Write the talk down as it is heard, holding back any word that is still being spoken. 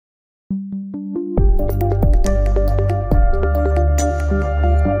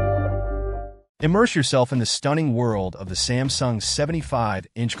Immerse yourself in the stunning world of the Samsung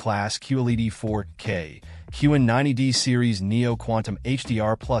 75-inch class QLED 4K QN90D series Neo Quantum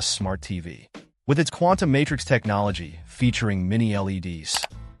HDR Plus Smart TV. With its quantum matrix technology featuring mini LEDs,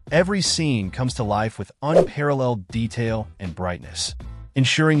 every scene comes to life with unparalleled detail and brightness,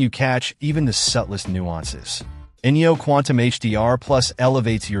 ensuring you catch even the subtlest nuances. Neo Quantum HDR Plus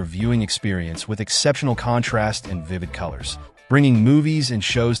elevates your viewing experience with exceptional contrast and vivid colors, bringing movies and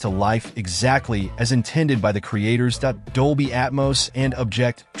shows to life exactly as intended by the creators. Dolby Atmos and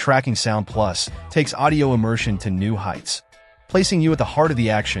Object Tracking Sound Plus takes audio immersion to new heights, placing you at the heart of the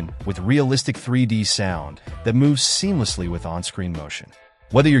action with realistic 3D sound that moves seamlessly with on-screen motion.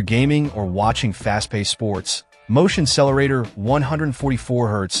 Whether you're gaming or watching fast-paced sports, Motion Accelerator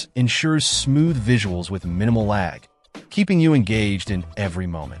 144Hz ensures smooth visuals with minimal lag, keeping you engaged in every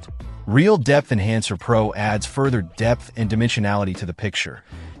moment. Real Depth Enhancer Pro adds further depth and dimensionality to the picture,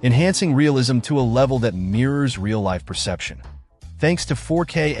 enhancing realism to a level that mirrors real-life perception. Thanks to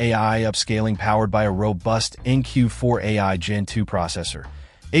 4K AI upscaling powered by a robust NQ4 AI Gen 2 processor,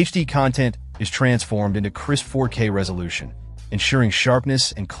 HD content is transformed into crisp 4K resolution, ensuring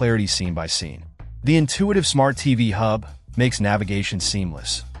sharpness and clarity scene by scene. The intuitive Smart TV Hub makes navigation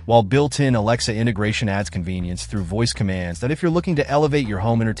seamless, while built-in Alexa integration adds convenience through voice commands that if you're looking to elevate your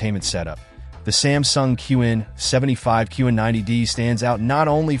home entertainment setup. The Samsung QN75 QN90D stands out not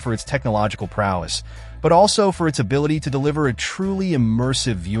only for its technological prowess, but also for its ability to deliver a truly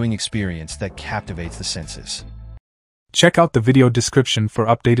immersive viewing experience that captivates the senses. Check out the video description for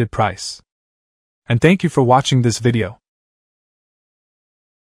updated price. And thank you for watching this video.